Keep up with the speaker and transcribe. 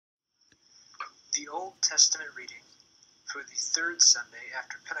The Old Testament reading for the third Sunday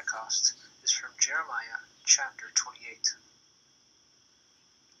after Pentecost is from Jeremiah chapter 28.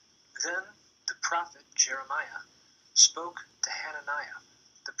 Then the prophet Jeremiah spoke to Hananiah,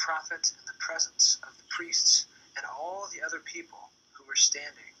 the prophet, in the presence of the priests and all the other people who were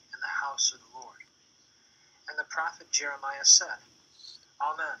standing in the house of the Lord. And the prophet Jeremiah said,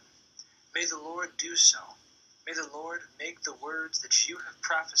 Amen. May the Lord do so. May the Lord make the words that you have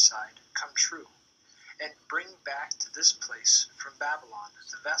prophesied come true, and bring back to this place from Babylon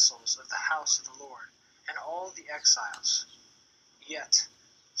the vessels of the house of the Lord and all the exiles. Yet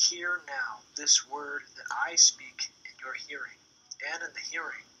hear now this word that I speak in your hearing, and in the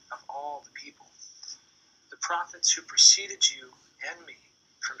hearing of all the people. The prophets who preceded you and me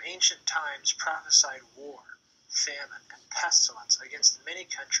from ancient times prophesied war, famine, and pestilence against many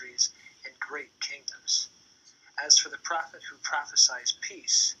countries and great kingdoms. As for the prophet who prophesies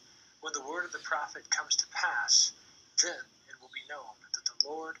peace, when the word of the prophet comes to pass, then it will be known that the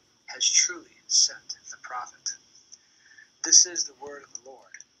Lord has truly sent the prophet. This is the word of the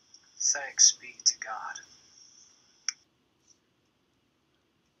Lord. Thanks be to God.